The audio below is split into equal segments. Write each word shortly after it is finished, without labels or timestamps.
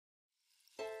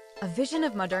A vision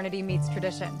of modernity meets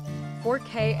tradition.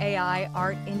 4K AI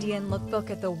art Indian lookbook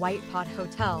at the Whitepod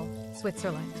Hotel,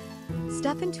 Switzerland.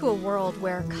 Step into a world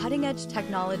where cutting-edge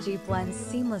technology blends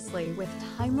seamlessly with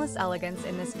timeless elegance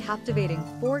in this captivating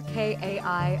 4K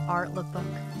AI art lookbook.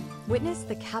 Witness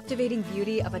the captivating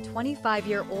beauty of a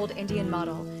 25-year-old Indian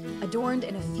model, adorned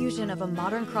in a fusion of a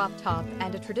modern crop top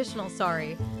and a traditional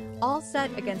sari, all set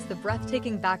against the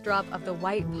breathtaking backdrop of the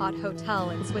Whitepod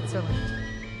Hotel in Switzerland.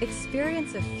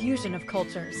 Experience a fusion of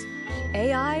cultures.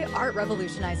 AI art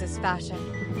revolutionizes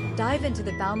fashion. Dive into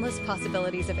the boundless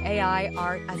possibilities of AI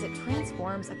art as it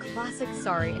transforms a classic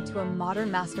sari into a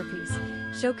modern masterpiece,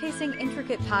 showcasing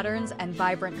intricate patterns and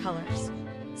vibrant colors.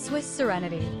 Swiss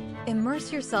serenity.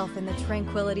 Immerse yourself in the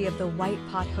tranquility of the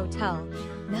Whitepod Hotel,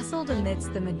 nestled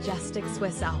amidst the majestic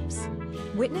Swiss Alps.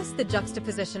 Witness the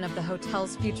juxtaposition of the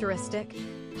hotel's futuristic,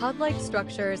 pod-like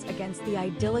structures against the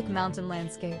idyllic mountain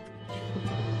landscape.